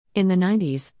In the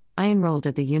 90s, I enrolled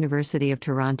at the University of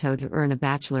Toronto to earn a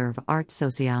Bachelor of Arts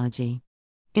Sociology.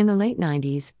 In the late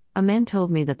 90s, a man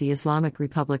told me that the Islamic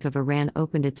Republic of Iran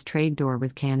opened its trade door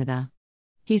with Canada.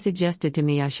 He suggested to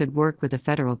me I should work with the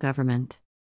federal government.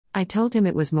 I told him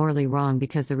it was morally wrong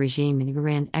because the regime in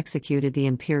Iran executed the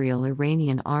Imperial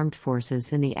Iranian Armed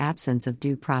Forces in the absence of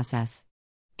due process.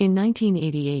 In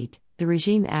 1988, the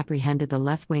regime apprehended the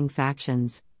left-wing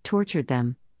factions, tortured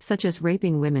them, such as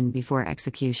raping women before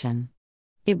execution.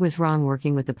 It was wrong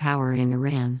working with the power in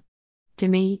Iran. To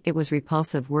me, it was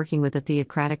repulsive working with a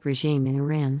theocratic regime in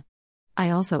Iran. I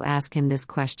also asked him this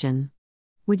question: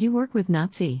 would you work with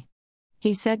Nazi?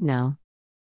 He said no.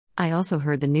 I also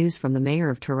heard the news from the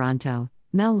Mayor of Toronto,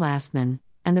 Mel Lastman,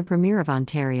 and the Premier of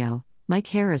Ontario, Mike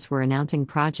Harris, were announcing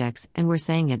projects and were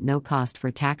saying at no cost for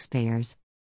taxpayers.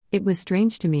 It was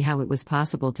strange to me how it was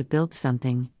possible to build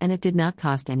something, and it did not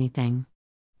cost anything.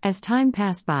 As time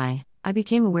passed by, I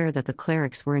became aware that the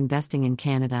clerics were investing in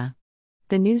Canada.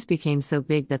 The news became so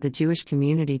big that the Jewish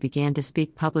community began to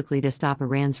speak publicly to stop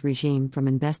Iran's regime from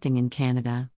investing in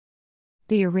Canada.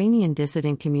 The Iranian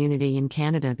dissident community in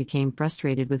Canada became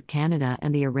frustrated with Canada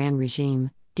and the Iran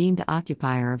regime, deemed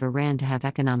occupier of Iran to have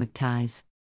economic ties.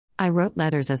 I wrote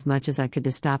letters as much as I could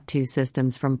to stop two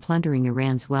systems from plundering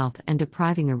Iran's wealth and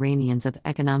depriving Iranians of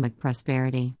economic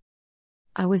prosperity.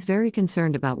 I was very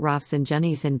concerned about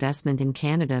Rafsanjani's investment in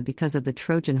Canada because of the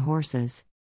Trojan horses.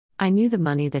 I knew the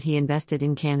money that he invested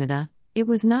in Canada, it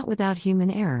was not without human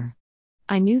error.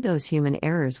 I knew those human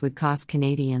errors would cost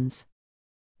Canadians.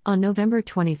 On November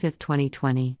 25,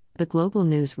 2020, the Global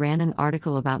News ran an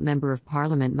article about Member of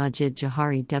Parliament Majid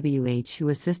Jahari WH, who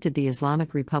assisted the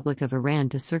Islamic Republic of Iran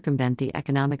to circumvent the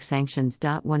economic sanctions.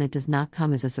 One, it does not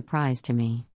come as a surprise to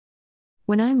me.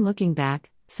 When I'm looking back,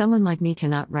 someone like me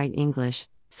cannot write English,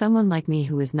 someone like me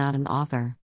who is not an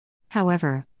author.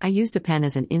 However, I used a pen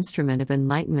as an instrument of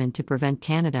enlightenment to prevent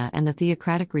Canada and the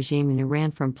theocratic regime in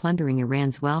Iran from plundering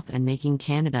Iran's wealth and making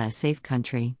Canada a safe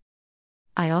country.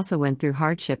 I also went through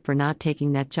hardship for not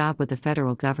taking that job with the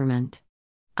federal government.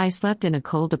 I slept in a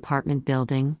cold apartment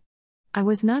building. I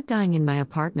was not dying in my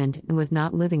apartment and was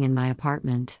not living in my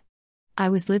apartment. I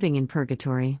was living in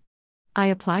purgatory. I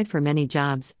applied for many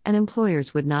jobs, and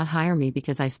employers would not hire me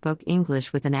because I spoke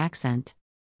English with an accent.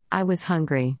 I was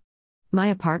hungry. My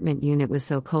apartment unit was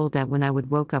so cold that when I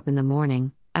would woke up in the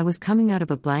morning, I was coming out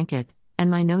of a blanket, and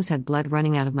my nose had blood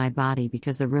running out of my body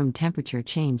because the room temperature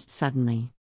changed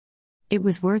suddenly. It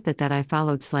was worth it that I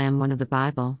followed Psalm 1 of the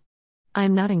Bible. I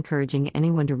am not encouraging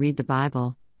anyone to read the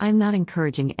Bible, I am not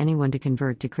encouraging anyone to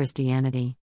convert to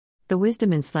Christianity. The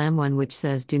wisdom in Psalm 1 which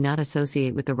says do not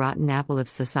associate with the rotten apple of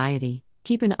society,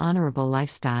 keep an honorable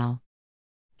lifestyle.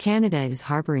 Canada is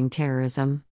harboring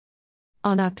terrorism.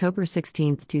 On October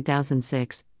 16,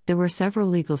 2006, there were several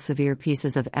legal severe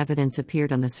pieces of evidence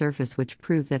appeared on the surface which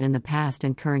prove that in the past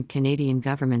and current Canadian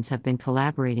governments have been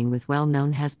collaborating with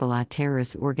well-known Hezbollah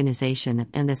terrorist organization,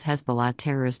 and this Hezbollah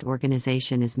terrorist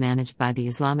organization is managed by the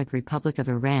Islamic Republic of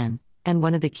Iran, and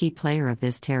one of the key player of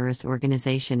this terrorist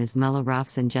organization is Mullah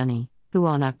Rafsanjani, who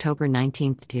on October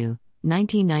 19,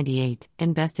 1998,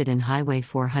 invested in Highway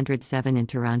 407 in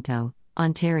Toronto,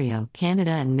 Ontario,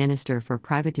 Canada, and Minister for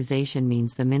Privatization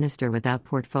means the minister without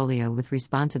portfolio with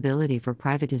responsibility for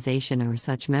privatization or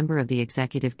such member of the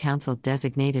Executive Council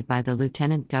designated by the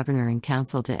Lieutenant Governor and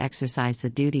Council to exercise the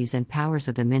duties and powers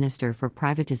of the Minister for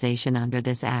Privatization under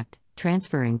this Act.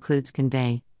 Transfer includes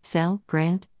convey, sell,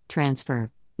 grant,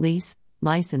 transfer, lease,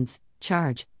 license,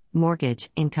 charge, mortgage,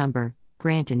 encumber,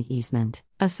 grant and easement,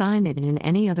 assign it and in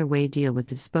any other way deal with,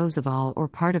 dispose of all or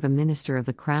part of a minister of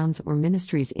the Crown's or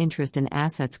Ministry's interest in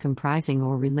assets comprising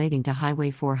or relating to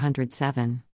Highway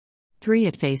 407. 3.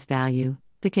 At face value,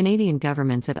 the Canadian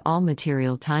governments at all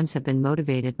material times have been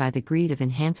motivated by the greed of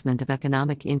enhancement of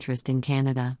economic interest in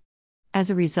Canada. As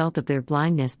a result of their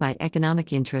blindness by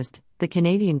economic interest, the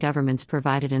Canadian governments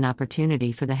provided an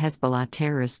opportunity for the Hezbollah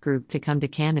terrorist group to come to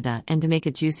Canada and to make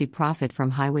a juicy profit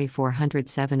from Highway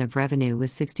 407 of revenue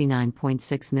was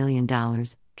 $69.6 million,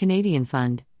 Canadian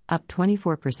fund, up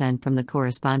 24% from the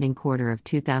corresponding quarter of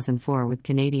 2004 with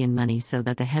Canadian money so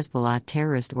that the Hezbollah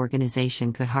terrorist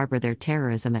organization could harbor their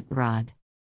terrorism at Broad.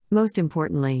 Most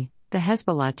importantly, the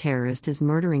Hezbollah terrorist is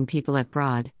murdering people at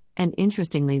Broad, and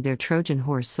interestingly their Trojan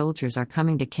horse soldiers are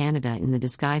coming to Canada in the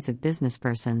disguise of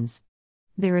businesspersons.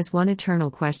 There is one eternal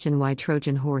question: why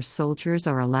Trojan horse soldiers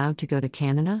are allowed to go to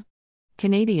Canada?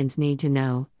 Canadians need to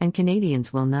know, and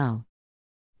Canadians will know.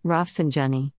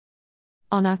 Rafsanjani.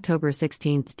 On October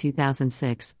 16,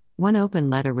 2006, one open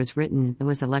letter was written and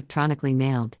was electronically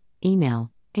mailed,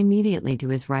 email, immediately to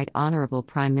His Right Honourable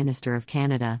Prime Minister of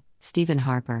Canada, Stephen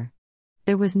Harper.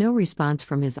 There was no response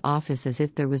from his office, as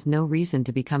if there was no reason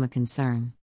to become a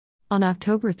concern. On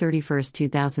October 31,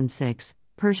 2006,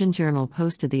 Persian Journal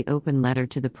posted the open letter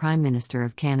to the Prime Minister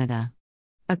of Canada.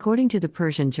 According to the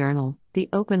Persian Journal, the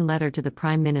open letter to the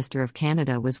Prime Minister of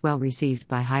Canada was well received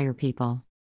by higher people.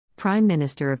 Prime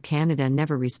Minister of Canada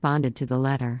never responded to the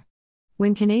letter.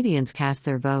 When Canadians cast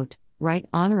their vote, Right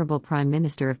Honourable Prime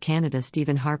Minister of Canada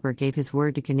Stephen Harper gave his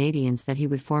word to Canadians that he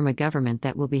would form a government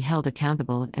that will be held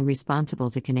accountable and responsible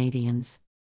to Canadians.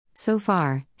 So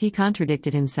far, he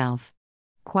contradicted himself.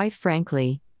 Quite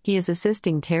frankly, he is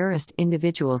assisting terrorist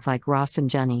individuals like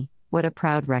Rafsanjani. What a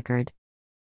proud record.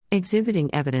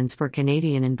 Exhibiting evidence for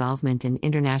Canadian involvement in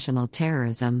international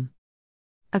terrorism.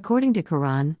 According to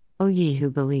Quran, O ye who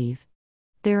believe.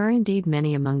 There are indeed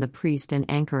many among the priests and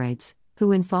anchorites,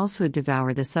 who in falsehood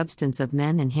devour the substance of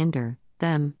men and hinder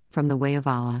them from the way of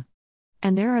Allah.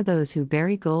 And there are those who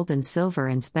bury gold and silver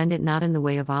and spend it not in the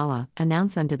way of Allah,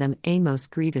 announce unto them a most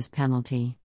grievous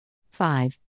penalty.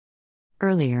 5.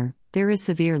 Earlier, there is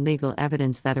severe legal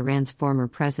evidence that Iran's former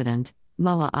president,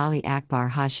 Mullah Ali Akbar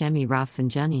Hashemi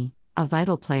Rafsanjani, a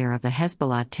vital player of the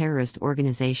Hezbollah terrorist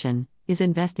organization, is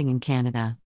investing in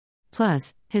Canada.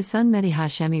 Plus, his son Mehdi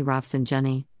Hashemi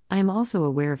Rafsanjani, I am also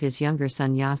aware of his younger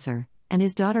son Yasser, and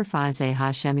his daughter Faizeh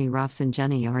Hashemi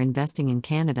Rafsanjani are investing in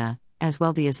Canada, as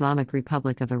well the Islamic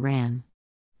Republic of Iran.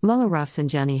 Mullah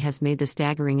Rafsanjani has made the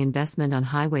staggering investment on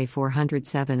Highway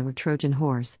 407 or Trojan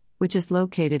Horse, which is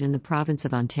located in the province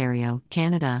of Ontario,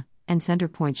 Canada, and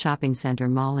Centrepoint Shopping Centre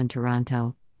Mall in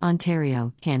Toronto,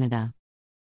 Ontario, Canada.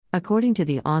 According to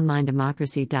the online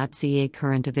democracy.ca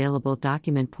current available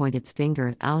document point its finger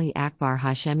at Ali Akbar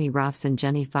Hashemi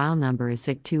Rafsanjani file number is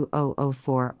SIG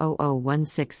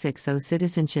 2004001660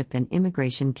 Citizenship and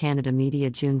Immigration Canada Media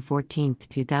June 14,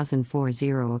 2004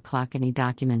 0 o'clock Any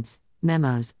documents,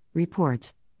 memos,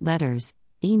 reports, letters,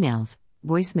 emails,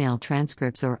 voicemail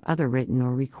transcripts or other written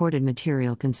or recorded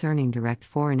material concerning direct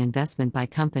foreign investment by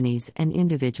companies and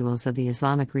individuals of the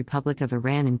Islamic Republic of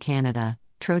Iran in Canada,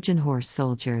 Trojan Horse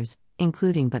Soldiers,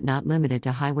 including but not limited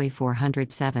to Highway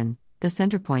 407, the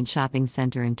Centrepoint Shopping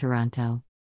Centre in Toronto.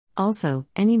 Also,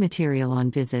 any material on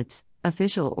visits,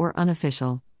 official or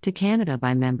unofficial, to Canada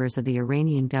by members of the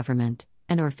Iranian government,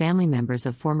 and or family members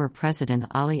of former President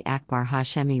Ali Akbar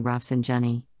Hashemi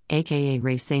Rafsanjani, aka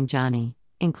Raif Samjani,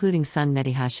 including son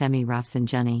Mehdi Hashemi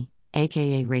Rafsanjani,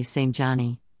 aka Raif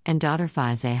Samjani, and daughter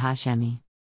Faizeh Hashemi.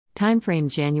 Timeframe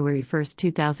January 1,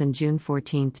 2000 June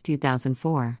 14,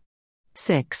 2004.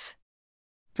 6.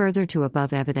 Further to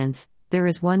above evidence, there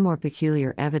is one more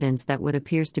peculiar evidence that what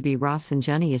appears to be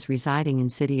Rafsanjani is residing in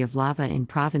City of Lava in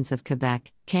Province of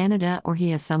Quebec, Canada, or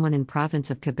he has someone in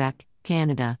Province of Quebec,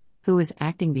 Canada, who is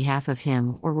acting behalf of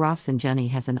him, or Rafsanjani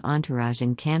has an entourage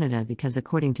in Canada because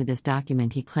according to this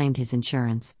document he claimed his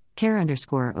insurance.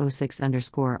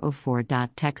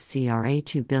 care_06_04.text CRA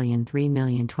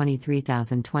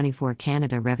 2,003,023,024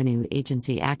 Canada Revenue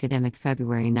Agency Academic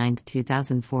February 9,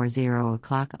 2004 0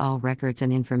 o'clock All records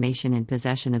and information in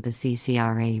possession of the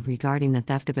CCRA regarding the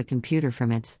theft of a computer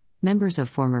from its members of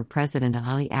former President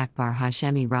Ali Akbar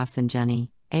Hashemi Rafsanjani,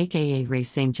 aka Raif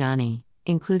Samjani,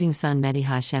 including son Mehdi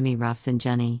Hashemi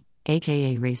Rafsanjani,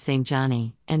 aka Raif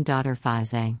Samjani, and daughter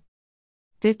Faizeh.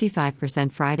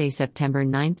 55% Friday, September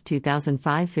 9,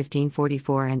 2005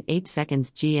 15:44 and 8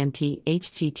 seconds GMT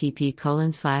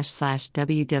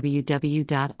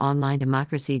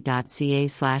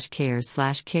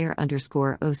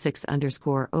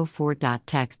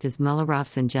http://www.onlinedemocracy.ca/care/care_06_04.text is Mullah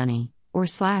Rafsanjani, or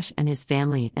 / and his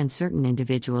family and certain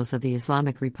individuals of the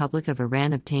Islamic Republic of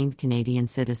Iran obtained Canadian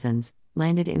citizens,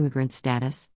 landed immigrant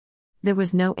status. There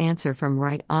was no answer from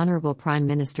Right Honourable Prime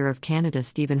Minister of Canada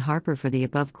Stephen Harper for the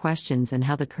above questions and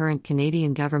how the current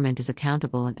Canadian government is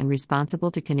accountable and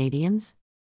responsible to Canadians?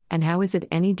 And how is it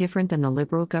any different than the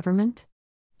Liberal government?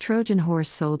 Trojan Horse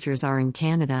Soldiers are in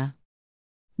Canada.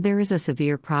 There is a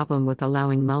severe problem with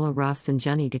allowing Mullah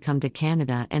Rafsanjani to come to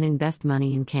Canada and invest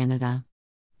money in Canada.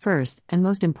 First, and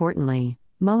most importantly,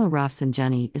 Mullah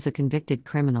Rafsanjani is a convicted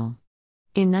criminal.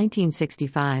 In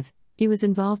 1965, he was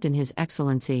involved in His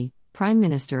Excellency, Prime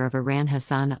Minister of Iran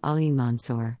Hassan Ali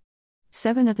Mansour.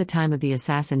 7 At the time of the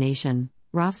assassination,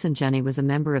 Rafsanjani was a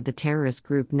member of the terrorist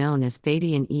group known as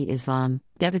Faydiyan-e-Islam,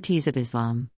 Devotees of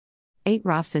Islam. 8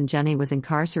 Rafsanjani was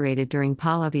incarcerated during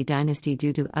Pahlavi dynasty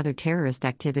due to other terrorist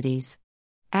activities.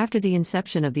 After the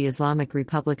inception of the Islamic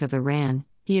Republic of Iran,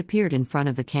 he appeared in front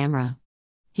of the camera.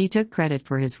 He took credit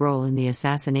for his role in the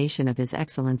assassination of His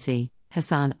Excellency,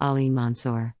 Hassan Ali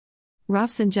Mansour.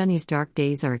 Rafsanjani's dark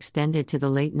days are extended to the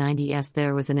late 90s.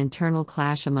 There was an internal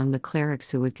clash among the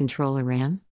clerics who would control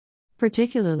Iran.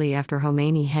 Particularly after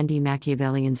Khomeini Hendi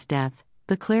Machiavellian's death,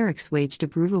 The clerics waged a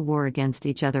brutal war against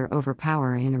each other over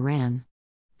power in Iran.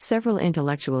 Several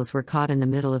intellectuals were caught in the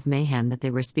middle of mayhem that they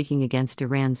were speaking against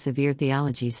Iran's severe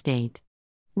theology state.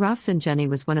 Rafsanjani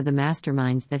was one of the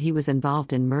masterminds that he was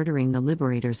involved in murdering the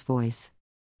liberator's voice.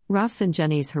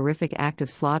 Rafsanjani's horrific act of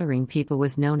slaughtering people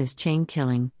was known as chain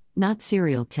killing, not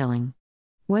serial killing.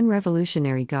 One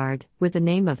Revolutionary Guard, with the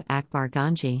name of Akbar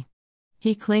Ganji,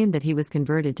 he claimed that he was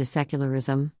converted to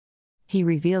secularism. He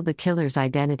revealed the killer's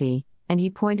identity, and he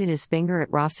pointed his finger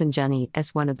at Rafsanjani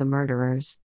as one of the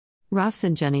murderers.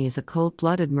 Rafsanjani is a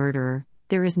cold-blooded murderer.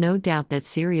 There is no doubt that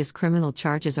serious criminal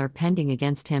charges are pending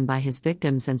against him by his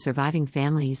victims and surviving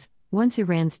families. Once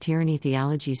Iran's tyranny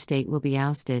theology state will be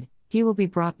ousted, he will be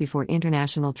brought before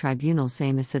international tribunals,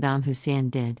 same as Saddam Hussein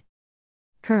did.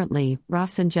 Currently,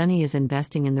 Rafsanjani is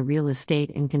investing in the real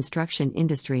estate and construction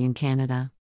industry in Canada.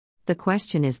 The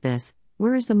question is this: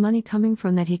 where is the money coming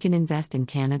from that he can invest in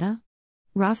Canada?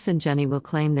 Rafsanjani will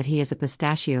claim that he has a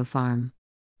pistachio farm.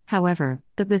 However,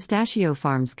 the pistachio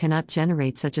farms cannot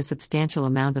generate such a substantial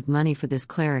amount of money for this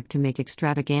cleric to make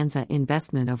extravaganza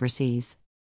investment overseas.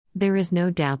 There is no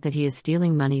doubt that he is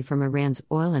stealing money from Iran's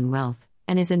oil and wealth,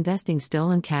 and is investing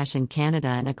stolen cash in Canada,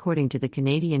 and according to the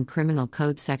Canadian Criminal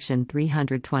Code Section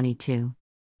 322.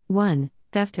 1.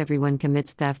 Theft. Everyone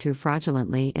commits theft who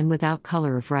fraudulently and without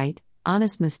color of right,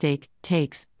 honest mistake,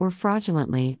 takes, or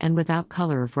fraudulently and without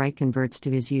color of right converts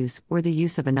to his use or the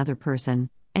use of another person,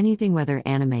 anything whether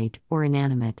animate or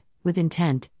inanimate, with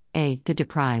intent, a. to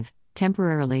deprive,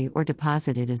 temporarily or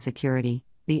deposit it as security,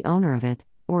 the owner of it,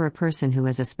 or a person who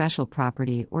has a special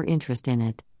property or interest in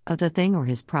it, of the thing or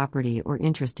his property or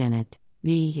interest in it,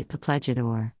 b. to pledge it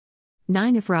or.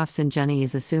 9. If Rafsanjani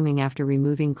is assuming after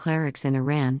removing clerics in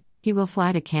Iran, he will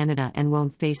fly to Canada and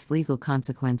won't face legal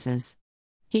consequences,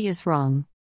 he is wrong.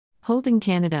 Holding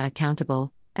Canada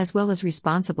accountable, as well as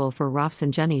responsible for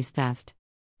Rafsanjani's theft.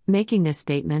 Making this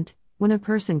statement: when a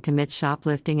person commits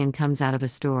shoplifting and comes out of a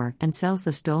store and sells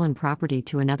the stolen property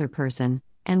to another person,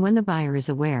 and when the buyer is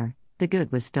aware, the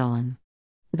good was stolen.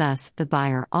 Thus, the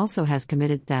buyer also has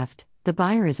committed theft, the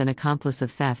buyer is an accomplice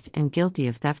of theft and guilty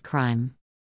of theft crime.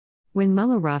 When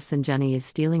Mullah Rafsanjani is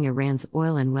stealing Iran's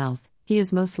oil and wealth, he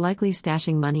is most likely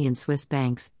stashing money in Swiss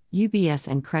banks, UBS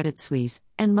and Credit Suisse,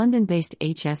 and London-based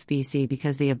HSBC,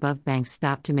 because the above banks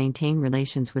stopped to maintain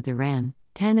relations with Iran.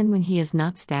 10. And when he is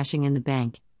not stashing in the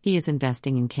bank, he is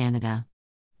investing in Canada.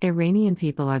 Iranian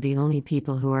people are the only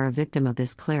people who are a victim of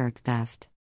this cleric theft.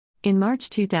 In March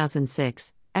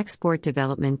 2006, Export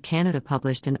Development Canada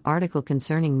published an article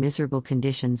concerning miserable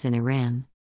conditions in Iran.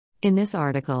 In this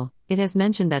article, it has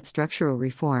mentioned that structural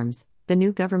reforms, the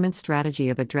new government strategy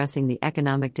of addressing the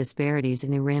economic disparities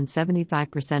in Iran,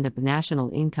 75% of the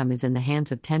national income is in the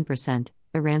hands of 10%,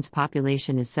 Iran's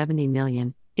population is 70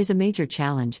 million, is a major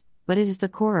challenge, but it is the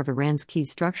core of Iran's key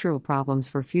structural problems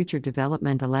for future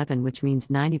development. 11, which means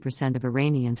 90% of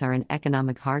Iranians are in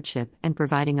economic hardship, and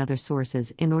providing other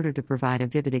sources in order to provide a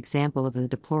vivid example of the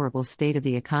deplorable state of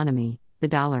the economy. The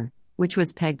dollar, which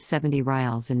was pegged 70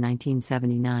 rials in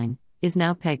 1979, is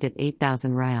now pegged at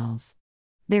 8,000 rials.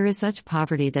 There is such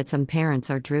poverty that some parents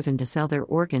are driven to sell their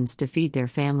organs to feed their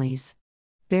families.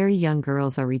 Very young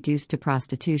girls are reduced to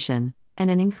prostitution, and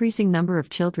an increasing number of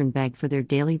children beg for their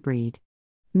daily bread.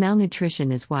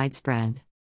 Malnutrition is widespread.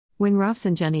 When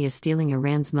Rafsanjani is stealing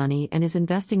Iran's money and is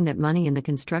investing that money in the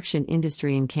construction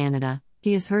industry in Canada,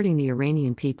 he is hurting the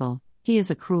Iranian people. He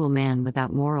is a cruel man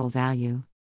without moral value.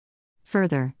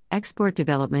 Further, Export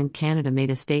Development Canada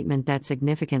made a statement that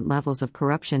significant levels of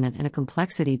corruption and a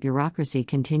complexity bureaucracy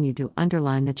continue to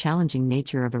underline the challenging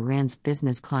nature of Iran's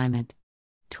business climate.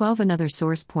 12. Another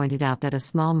source pointed out that a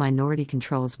small minority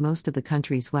controls most of the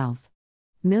country's wealth.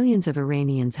 Millions of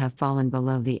Iranians have fallen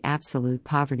below the absolute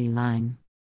poverty line.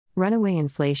 Runaway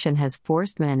inflation has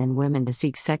forced men and women to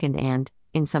seek second and,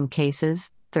 in some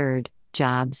cases, third,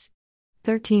 jobs.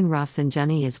 13.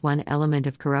 Rafsanjani is one element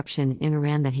of corruption in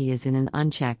Iran, that he is in an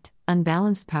unchecked,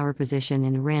 unbalanced power position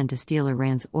in Iran to steal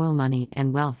Iran's oil money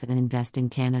and wealth and invest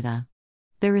in Canada.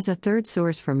 There is a third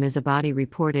source from Mizabadi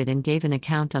reported and gave an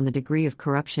account on the degree of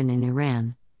corruption in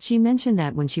Iran. She mentioned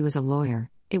that when she was a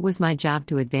lawyer, it was my job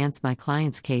to advance my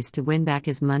client's case to win back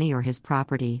his money or his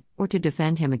property, or to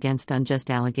defend him against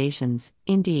unjust allegations.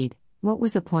 Indeed, what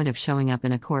was the point of showing up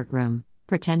in a courtroom,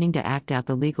 pretending to act out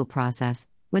the legal process,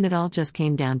 when it all just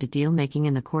came down to deal-making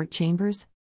in the court chambers?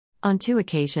 On 2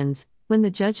 occasions, when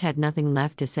the judge had nothing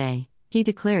left to say, he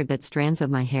declared that strands of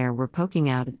my hair were poking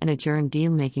out and adjourned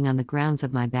deal-making on the grounds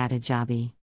of my bad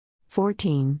hijabi.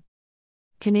 14.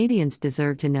 Canadians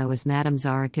deserve to know, as Madame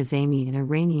Zahra Kazemi, an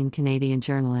Iranian-Canadian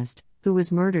journalist, who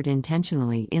was murdered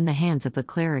intentionally in the hands of the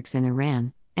clerics in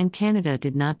Iran, and Canada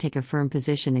did not take a firm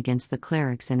position against the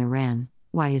clerics in Iran.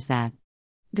 Why is that?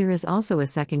 There is also a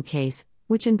second case,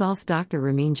 which involves Dr.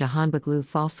 Ramin Jahanbegloo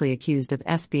falsely accused of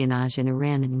espionage in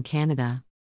Iran and in Canada.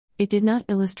 It did not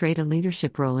illustrate a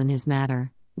leadership role in his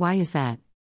matter. Why is that?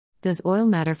 Does oil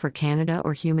matter for Canada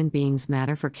or human beings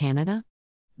matter for Canada?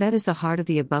 That is the heart of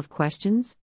the above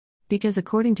questions. Because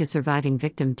according to surviving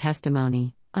victim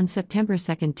testimony, on September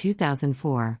 2,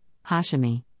 2004,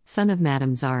 Hashemi, son of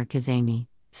Madame Zahra Kazemi,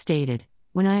 stated,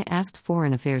 "When I asked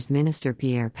Foreign Affairs Minister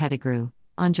Pierre Pettigrew,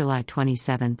 on July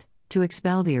 27, to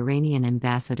expel the Iranian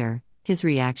ambassador, his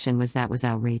reaction was that was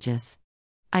outrageous.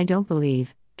 I don't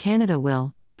believe Canada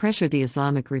will pressure the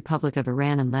Islamic Republic of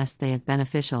Iran unless they have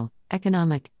beneficial,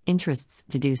 economic, interests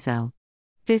to do so."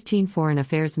 15 Foreign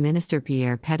Affairs Minister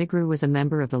Pierre Pettigrew was a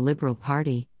member of the Liberal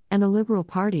Party, and the Liberal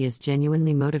Party is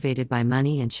genuinely motivated by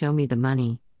money and show me the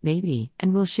money, maybe,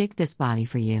 and we'll shake this body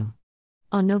for you.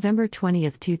 On November 20,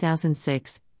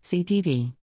 2006,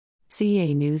 CTV.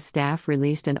 CA News staff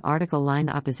released an article line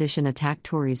opposition attacked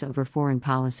Tories over foreign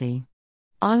policy.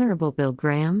 Honourable Bill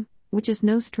Graham, which is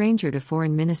no stranger to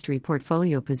foreign ministry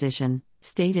portfolio position,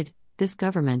 stated, "This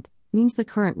government, means the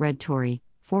current red Tory,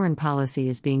 foreign policy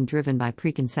is being driven by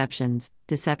preconceptions,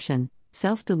 deception,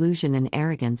 self-delusion and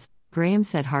arrogance." Graham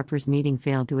said Harper's meeting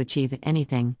failed to achieve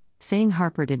anything, saying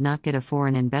Harper did not get a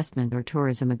foreign investment or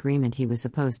tourism agreement he was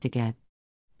supposed to get.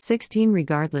 16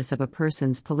 Regardless of a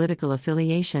person's political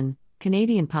affiliation,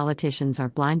 Canadian politicians are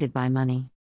blinded by money.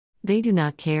 They do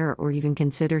not care or even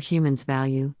consider humans'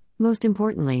 value, most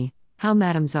importantly, how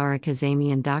Madame Zahra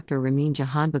Kazemi and Dr. Ramin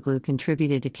Jahanbegloo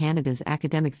contributed to Canada's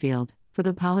academic field. For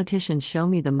the politicians, show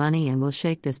me the money and we'll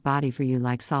shake this body for you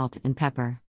like salt and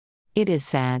pepper. It is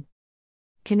sad.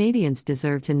 Canadians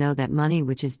deserve to know that money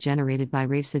which is generated by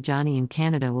Rafsanjani in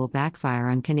Canada will backfire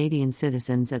on Canadian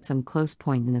citizens at some close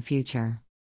point in the future.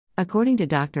 According to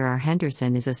Dr. R.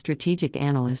 Henderson, is a strategic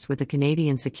analyst with the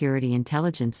Canadian Security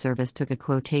Intelligence Service, took a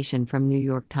quotation from New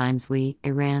York Times. "We,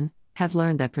 Iran, have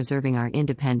learned that preserving our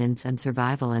independence and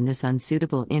survival in this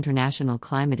unsuitable international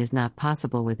climate is not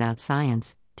possible without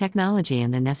science, technology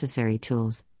and the necessary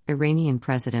tools." Iranian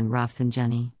President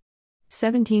Rafsanjani.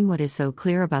 17 What is so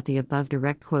clear about the above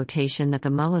direct quotation that the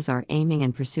mullahs are aiming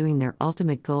and pursuing their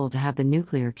ultimate goal to have the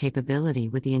nuclear capability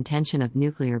with the intention of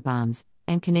nuclear bombs,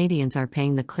 and Canadians are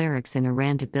paying the clerics in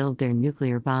Iran to build their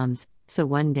nuclear bombs, so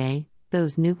one day,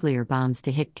 those nuclear bombs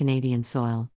to hit Canadian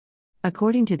soil.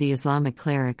 According to the Islamic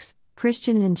clerics,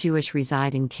 Christian and Jewish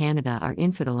reside in Canada are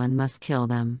infidel and must kill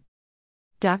them.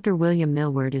 Dr. William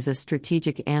Millward is a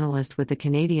strategic analyst with the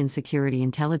Canadian Security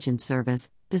Intelligence Service,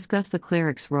 discussed the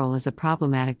clerics' role as a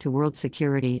problematic to world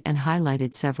security and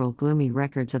highlighted several gloomy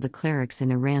records of the clerics in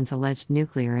Iran's alleged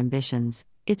nuclear ambitions,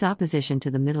 its opposition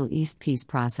to the Middle East peace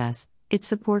process, its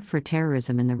support for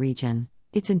terrorism in the region,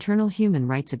 its internal human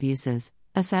rights abuses,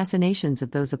 assassinations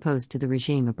of those opposed to the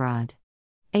regime abroad.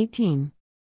 18.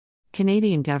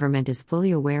 Canadian government is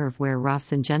fully aware of where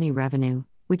Rafsanjani revenue,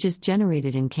 which is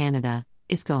generated in Canada,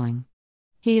 is going.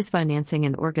 He is financing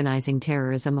and organizing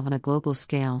terrorism on a global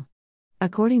scale.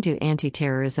 According to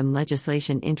anti-terrorism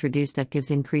legislation introduced that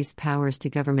gives increased powers to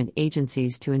government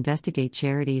agencies to investigate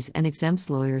charities and exempts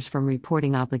lawyers from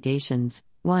reporting obligations.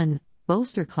 1.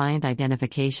 Bolster client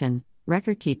identification,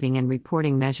 record-keeping and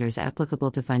reporting measures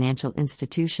applicable to financial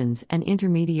institutions and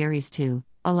intermediaries. 2.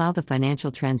 Allow the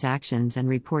Financial Transactions and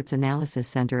Reports Analysis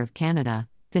Centre of Canada,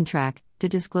 FINTRAC, to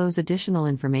disclose additional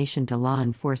information to law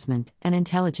enforcement and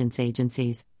intelligence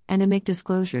agencies, and to make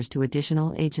disclosures to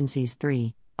additional agencies.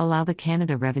 3. Allow the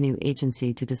Canada Revenue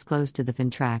Agency to disclose to the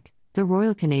FINTRAC, the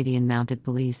Royal Canadian Mounted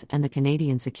Police and the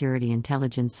Canadian Security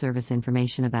Intelligence Service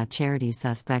information about charities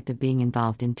suspect of being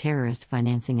involved in terrorist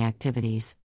financing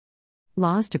activities.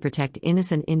 Laws to protect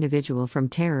innocent individual from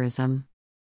terrorism.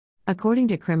 According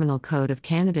to Criminal Code of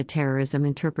Canada Terrorism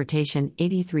Interpretation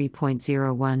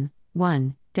 83.01,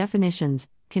 1. Definitions: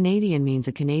 Canadian means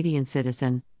a Canadian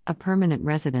citizen, a permanent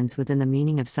residence within the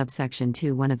meaning of subsection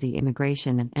 2(1) of the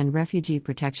Immigration and Refugee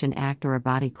Protection Act, or a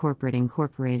body corporate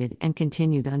incorporated and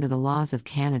continued under the laws of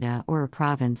Canada, or a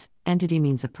province. Entity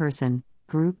means a person,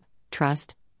 group,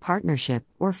 trust, partnership,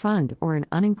 or fund, or an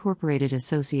unincorporated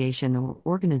association or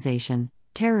organization.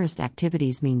 Terrorist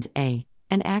activities means a.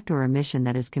 an act or a mission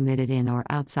that is committed in or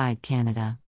outside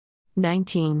Canada.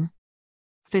 19.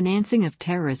 Financing of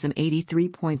terrorism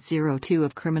 83.02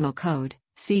 of Criminal Code,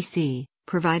 CC,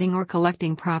 providing or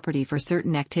collecting property for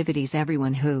certain activities.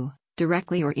 Everyone who,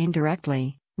 directly or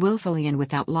indirectly, willfully and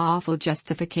without lawful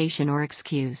justification or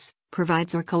excuse,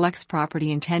 provides or collects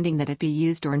property intending that it be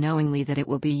used or knowingly that it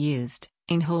will be used,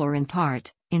 in whole or in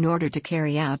part, in order to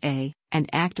carry out an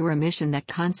act or omission that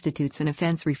constitutes an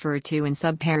offense referred to in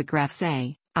subparagraphs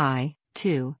A, I,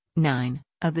 2, 9,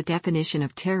 of the definition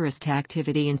of terrorist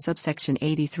activity in subsection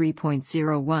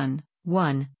 83.01,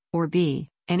 1, or B,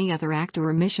 any other act or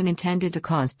omission intended to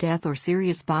cause death or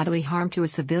serious bodily harm to a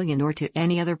civilian or to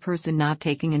any other person not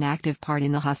taking an active part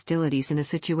in the hostilities in a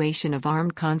situation of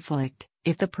armed conflict,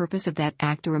 if the purpose of that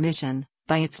act or omission,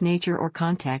 by its nature or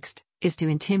context, is to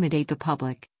intimidate the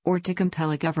public, or to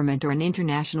compel a government or an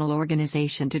international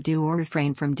organization to do or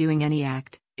refrain from doing any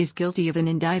act, is guilty of an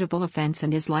indictable offense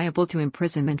and is liable to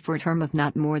imprisonment for a term of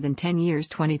not more than 10 years.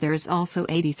 20. There is also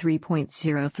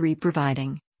 83.03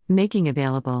 providing, making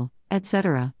available,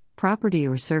 etc., property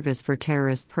or service for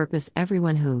terrorist purpose.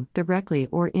 Everyone who, directly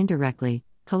or indirectly,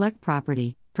 collect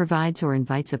property, provides or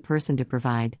invites a person to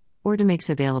provide, or to makes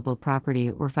available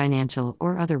property or financial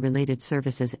or other related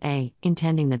services, a,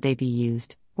 intending that they be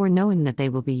used, or knowing that they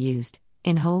will be used,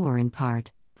 in whole or in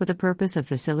part, for the purpose of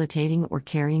facilitating or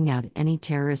carrying out any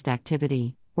terrorist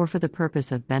activity, or for the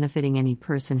purpose of benefiting any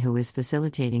person who is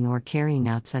facilitating or carrying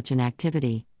out such an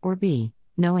activity, or b,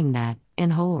 knowing that,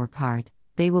 in whole or part,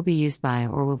 they will be used by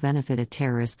or will benefit a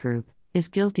terrorist group, is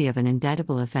guilty of an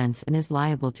indictable offense and is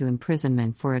liable to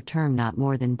imprisonment for a term not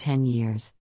more than 10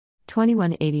 years.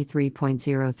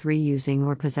 2183.03 Using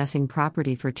or possessing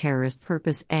property for terrorist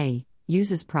purpose. A,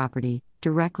 uses property,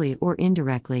 directly or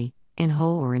indirectly, in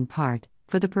whole or in part,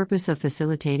 for the purpose of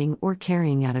facilitating or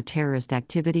carrying out a terrorist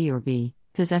activity, or b,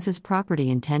 possesses property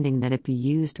intending that it be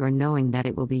used or knowing that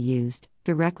it will be used,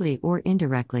 directly or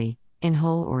indirectly, in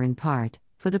whole or in part,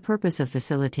 for the purpose of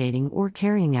facilitating or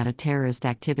carrying out a terrorist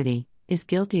activity, is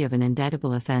guilty of an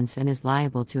indictable offense and is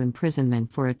liable to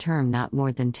imprisonment for a term not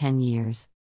more than 10 years.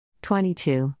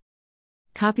 22.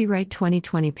 Copyright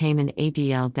 2020 Payment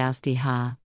ADL Dosti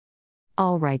Ha.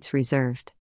 All rights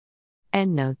reserved.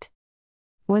 Endnote.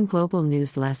 One Global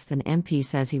News Less Than MP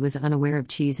says he was unaware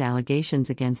of Xi's allegations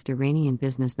against Iranian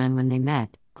businessmen when they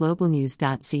met.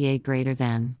 globalnews.ca greater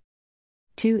than.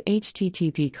 2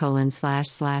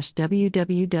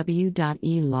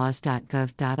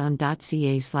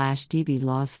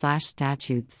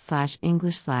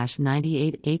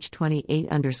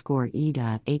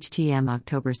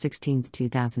 October 16,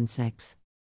 2006.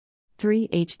 3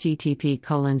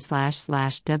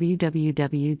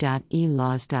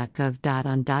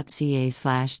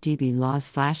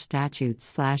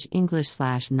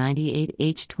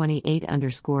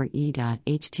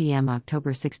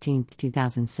 October 16,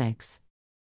 2006.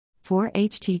 4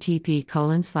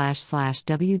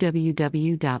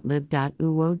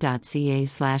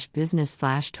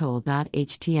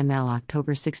 http://www.lib.uo.ca/business/toll.html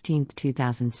October 16,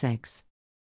 2006.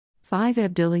 5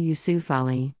 Abdullah Yusuf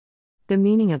Ali. The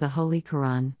Meaning of the Holy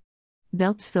Quran.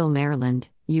 Beltsville, Maryland,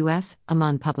 U.S.,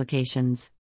 Aman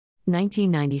Publications.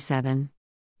 1997.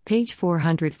 Page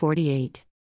 448.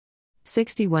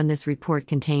 61 This report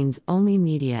contains only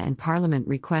media and parliament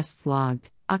requests logged,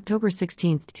 October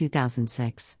 16,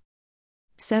 2006.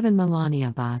 7 Malani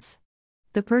Abbas.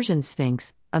 The Persian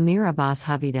Sphinx, Amir Abbas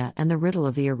Havida and the Riddle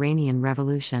of the Iranian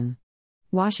Revolution.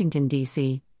 Washington,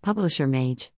 D.C., Publisher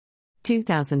Mage.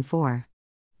 2004.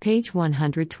 Page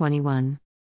 121.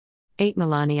 8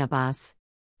 Malani Abbas.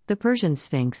 The Persian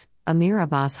Sphinx, Amir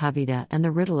Abbas Havida and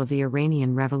the Riddle of the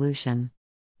Iranian Revolution.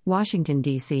 Washington,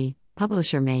 D.C.,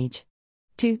 Publisher Mage.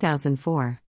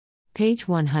 2004. Page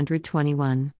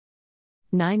 121.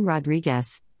 9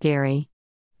 Rodriguez, Gary.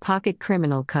 Pocket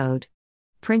Criminal Code.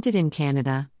 Printed in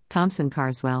Canada, Thomson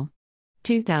Carswell.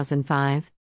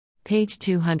 2005. Page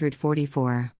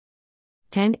 244.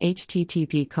 10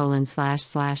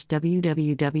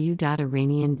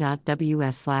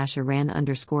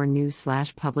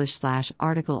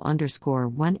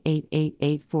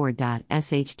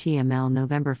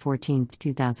 November 14,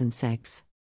 2006.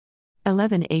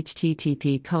 11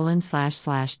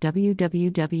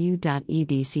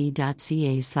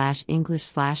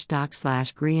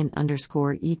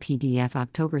 http://www.edc.ca/english/doc/grian_epdf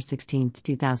October 16,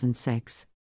 2006.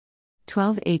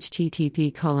 12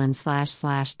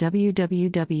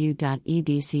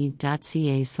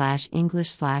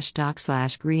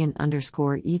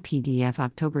 http://www.edc.ca/english/doc/grian_epdf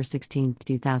October 16,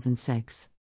 2006.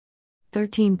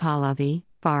 13 Pahlavi,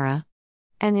 Farah.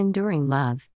 An Enduring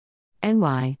Love.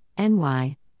 NY,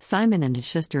 Simon &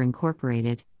 Schuster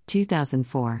Incorporated,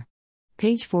 2004.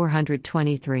 Page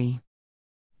 423.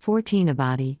 14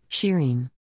 Abadi, Shireen.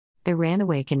 Iran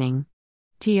Awakening.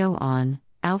 T.O. On,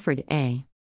 Alfred A.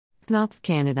 Knopf,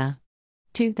 Canada.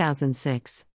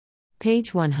 2006.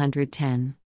 Page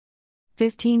 110.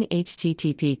 15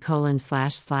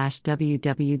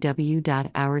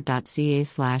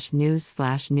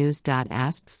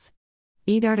 http://www.our.ca/news/news.asps.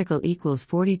 ED article equals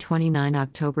 4029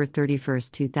 October 31,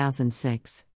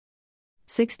 2006.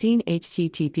 16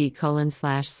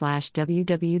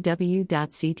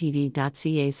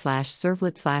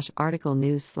 http://www.ctv.ca/servlet/article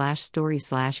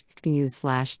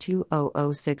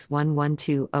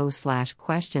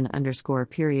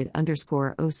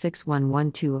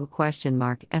news/story/question_period_06112O question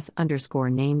mark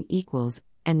s_name equals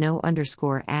and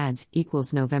no_ads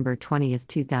equals November 20,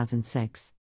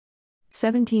 2006.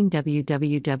 17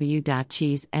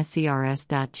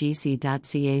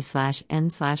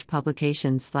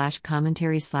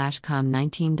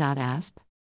 www.cheesecrs.gc.ca/n/publications/commentary/com19.asp.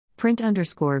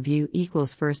 Print_view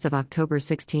equals 1st of October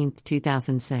 16,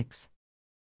 2006.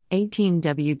 18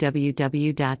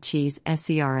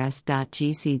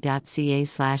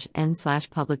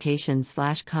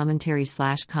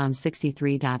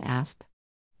 www.cheesecrs.gc.ca/n/publications/commentary/com63.asp.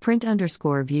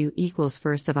 Print_view equals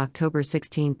 1st of October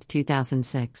 16,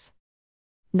 2006.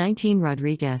 19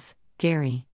 Rodriguez,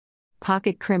 Gary.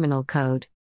 Pocket Criminal Code.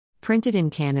 Printed in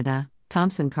Canada,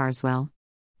 Thomson Carswell.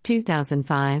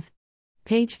 2005.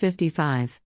 Page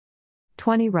 55.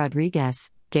 20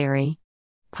 Rodriguez, Gary.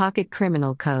 Pocket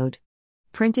Criminal Code.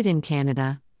 Printed in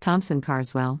Canada, Thomson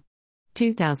Carswell.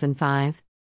 2005.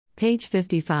 Page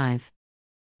 55.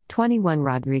 21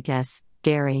 Rodriguez,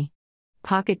 Gary.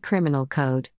 Pocket Criminal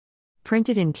Code.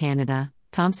 Printed in Canada,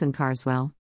 Thomson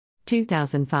Carswell.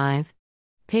 2005.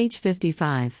 Page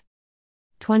 55.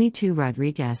 22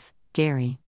 Rodriguez,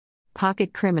 Gary.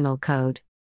 Pocket Criminal Code.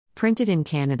 Printed in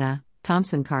Canada,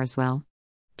 Thomson Carswell.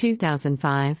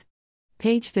 2005.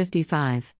 Page 55.